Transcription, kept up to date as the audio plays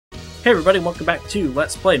Hey everybody, welcome back to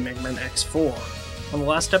Let's Play Megaman X4. On the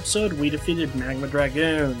last episode, we defeated Magma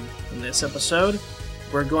Dragoon. In this episode,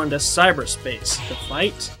 we're going to cyberspace to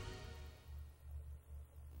fight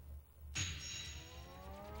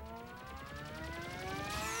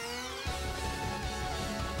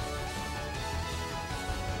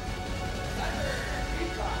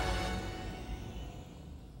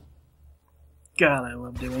God, I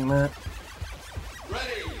love doing that.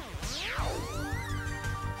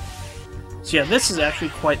 So yeah, this is actually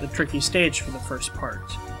quite the tricky stage for the first part,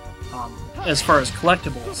 as far as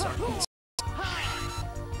collectibles are concerned.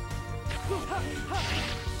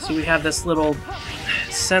 So we have this little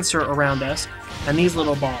sensor around us, and these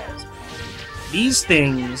little balls. These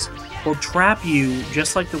things will trap you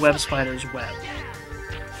just like the web spider's web.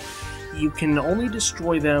 You can only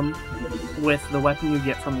destroy them with the weapon you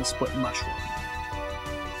get from the split mushroom.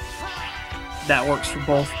 That works for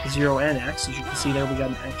both 0 and X. As you can see there, we got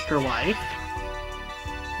an extra life.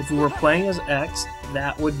 If we were playing as X,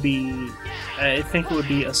 that would be... I think it would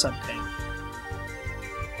be a sub-tank,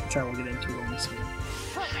 which I will get into when we see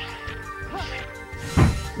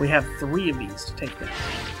it. We have 3 of these to take down.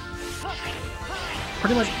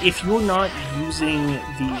 Pretty much, if you're not using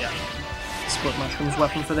the split mushrooms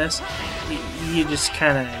weapon for this, you just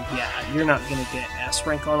kind of, yeah, you're not going to get S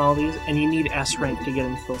rank on all these, and you need S rank to get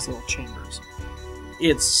into those little chambers.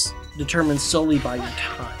 It's determined solely by your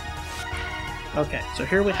time. Okay, so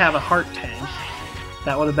here we have a heart tank.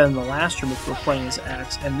 That would have been the last room if we were playing as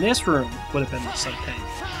X, and this room would have been the sub-tank.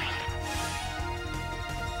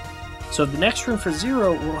 So the next room for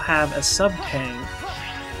 0 will have a sub-tank,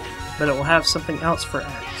 but it will have something else for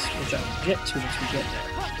X, which I will get to once we get there.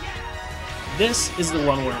 This is the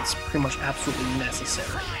one where it's pretty much absolutely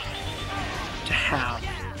necessary to have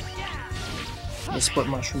the split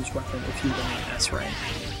mushrooms weapon if you want S rank.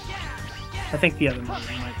 I think the other one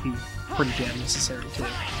might be pretty damn necessary too.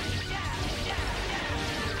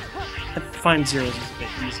 I find 0s is a bit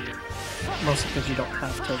easier, mostly because you don't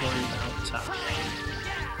have to worry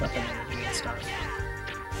about weapon energy and stuff.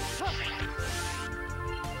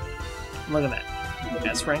 Look at that.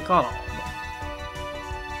 S rank on all.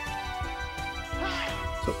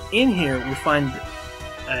 So in here we find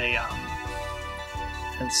a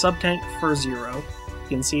sub-tank for 0. You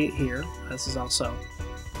can see it here. This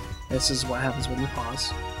is what happens when you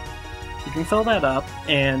pause. You can fill that up,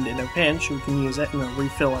 and in a pinch we can use it and it'll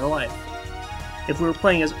refill our life. If we were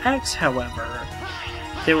playing as X, however,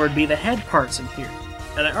 there would be the head parts in here.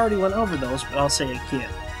 And I already went over those, but I'll say it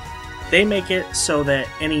again. They make it so that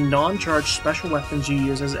any non-charged special weapons you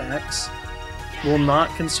use as X will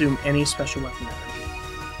not consume any special weapon energy.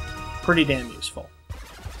 Pretty damn useful.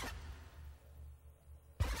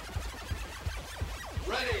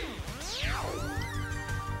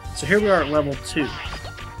 So here we are at level 2.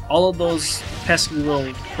 All of those pesky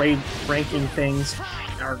little ranking things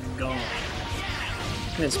are gone.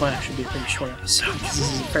 This might actually be a pretty short episode because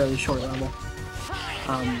this is a fairly short level.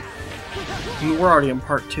 We're already in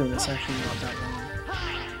part 2 and it's actually not that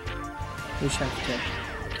long. We just have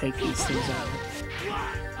to take these things out.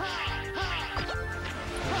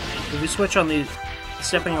 If you switch on the...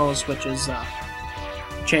 stepping on the switches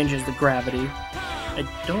changes the gravity. I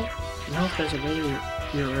don't know if there's a way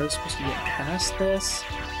you're really supposed to get past this.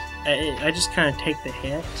 I just kind of take the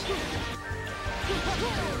hit.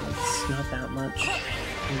 It's not that much.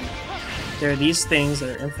 There are these things that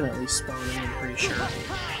are infinitely spawning, I'm pretty sure.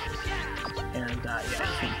 And, yeah, I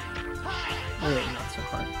think... really not so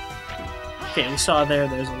hard. Okay, we saw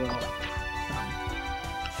there's a little...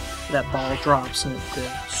 that ball drops and it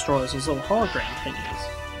destroys those little hologram thingies.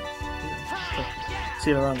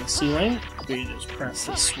 See, they're on the ceiling. We just press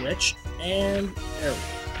the switch, and there we go.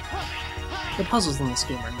 The puzzles in this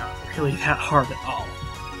game are not really that hard at all.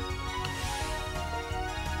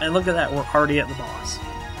 And look at that, we're already at the boss.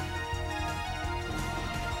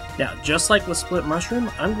 Now, just like with Split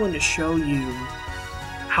Mushroom, I'm going to show you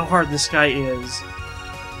how hard this guy is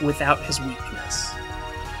without his weakness.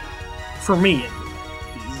 For me,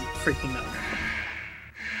 he's freaking out.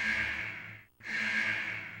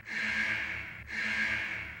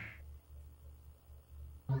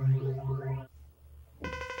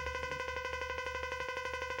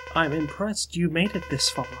 I'm impressed you made it this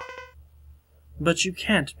far. But you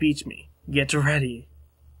can't beat me. Get ready.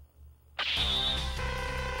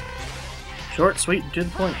 Short, sweet, and to the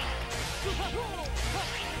point.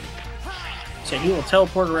 So he will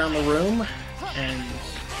teleport around the room and,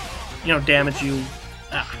 you know, damage you.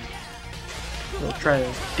 He'll try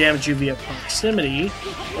to damage you via proximity,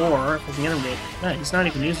 or at the end of it, he's not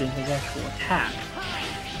even using his actual attack.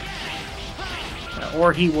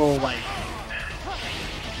 Or he will, like,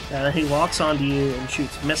 And then he walks onto you and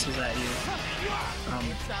shoots missiles at you.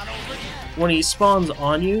 When he spawns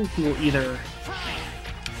on you, he will either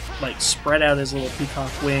like spread out his little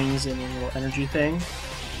peacock wings and a little energy thing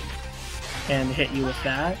and hit you with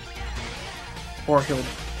that, or he'll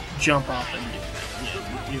jump off and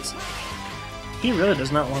do that. Yeah, he really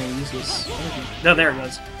does not want to use his energy. No, there it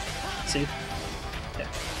goes. See? Yeah.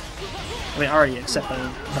 I mean, already accepted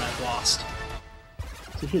that I've lost.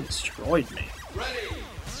 So he destroyed me.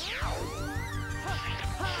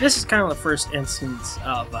 This is kind of the first instance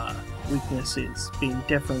of weaknesses being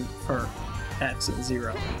different for X and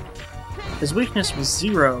Zero. His weakness with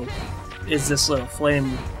Zero is this little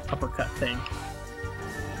flame uppercut thing.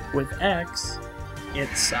 With X,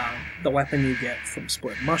 it's the weapon you get from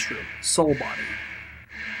Split Mushroom, Soul Body.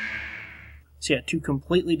 So yeah, two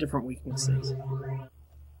completely different weaknesses.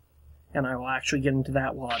 And I will actually get into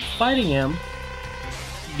that while I'm fighting him.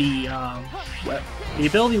 The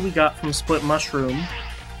ability we got from Split Mushroom,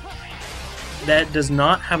 that does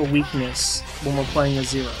not have a weakness when we're playing a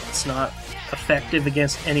Zero. It's not effective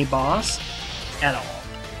against any boss at all.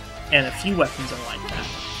 And a few weapons are like that,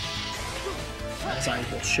 as I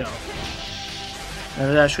will show. Now,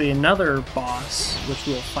 there's actually another boss, which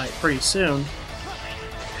we'll fight pretty soon,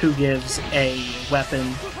 who gives a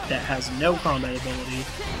weapon that has no combat ability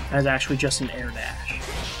and is actually just an air dash.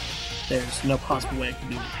 There's no possible way it could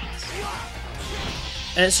be weakness.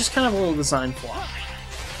 And it's just kind of a little design flaw.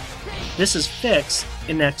 This is fixed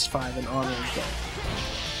in X5 and onward,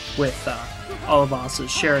 with all the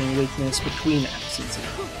bosses sharing weakness between X and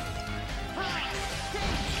Zero.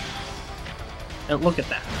 And look at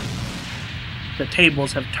that. The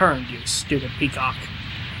tables have turned, you stupid peacock.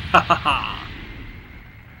 Ha ha ha!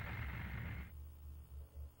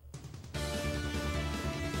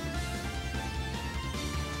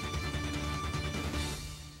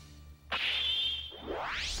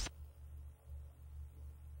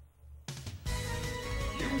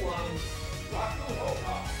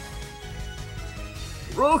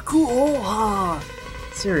 Roku-oha!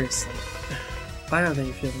 Seriously. I don't think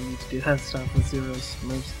you feel the need to do that stuff with Zero's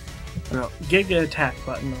moves. No, Giga Attack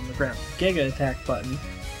button on the ground. Giga Attack button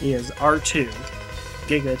is R2.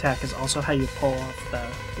 Giga Attack is also how you pull off the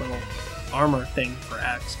little armor thing for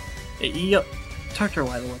X. Dr.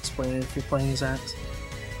 White will explain it if you're playing as X.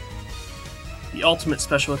 The ultimate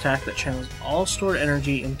special attack that channels all stored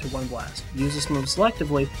energy into one blast. Use this move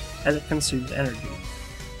selectively as it consumes energy.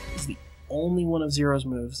 It's the only one of Zero's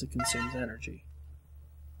moves that consumes energy.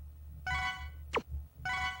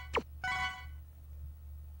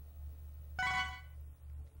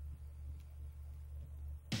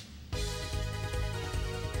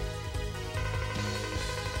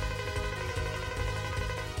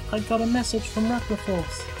 I got a message from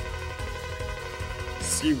Repliforce.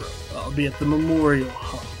 Zero, I'll be at the Memorial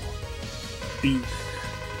Hall. Be there.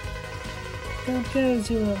 Don't go,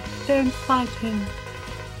 Zero. Don't fight him.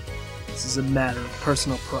 This is a matter of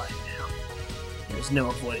personal pride now. There's no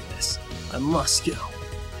avoiding this. I must go.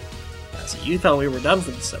 So you thought we were done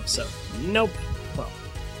for this episode. Nope. Well,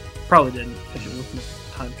 probably didn't, because you're looking at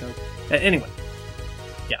the time code. Anyway.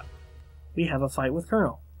 Yeah. We have a fight with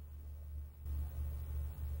Colonel.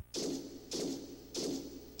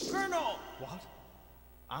 Colonel! What?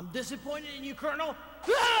 I'm disappointed in you, Colonel.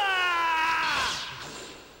 Ah!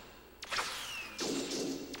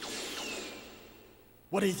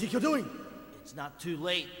 What do you think you're doing? It's not too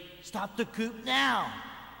late. Stop the coup now.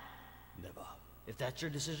 Never. If that's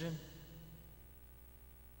your decision,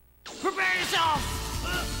 prepare yourself!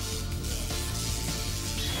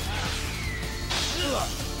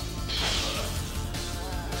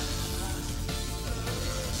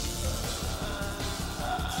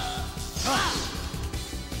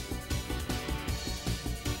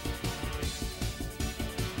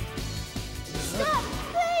 Stop,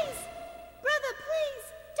 please! Brother, please!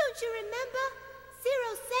 Don't you remember? Zero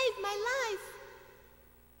saved my life.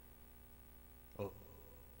 Oh.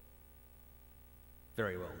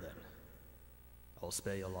 Very well then. I'll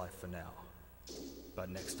spare your life for now. But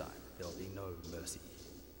next time, there'll be no mercy.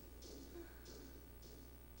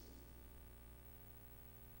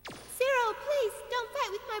 Zero, please, don't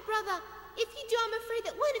fight with my brother. If you do, I'm afraid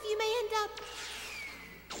that one of you may end up...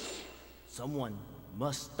 Someone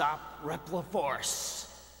must stop Repliforce.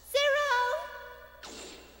 Zero!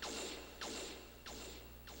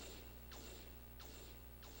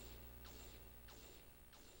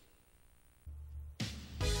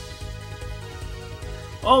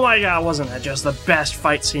 Oh my god, wasn't that just the best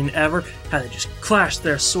fight scene ever? How they just clashed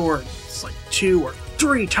their swords like 2 or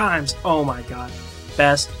 3 times. Oh my god.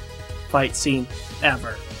 Best fight scene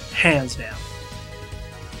ever. Hands down.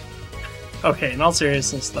 Okay, in all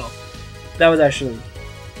seriousness, though, that was actually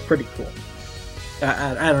pretty cool.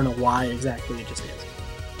 I don't know why exactly, it just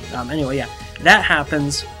is. Anyway, yeah, that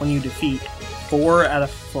happens when you defeat 4 out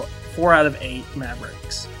of 8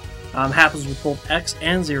 Mavericks. Happens with both X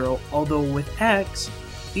and Zero, although with X,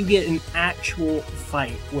 you get an actual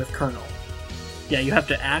fight with Colonel. Yeah, you have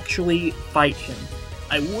to actually fight him.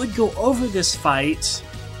 I would go over this fight,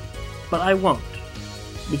 but I won't,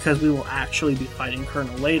 because we will actually be fighting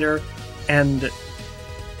Colonel later, and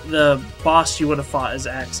the boss you would have fought as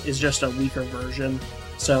X is just a weaker version,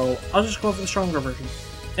 so I'll just go for the stronger version.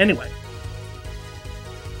 Anyway,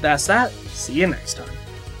 that's that. See you next time.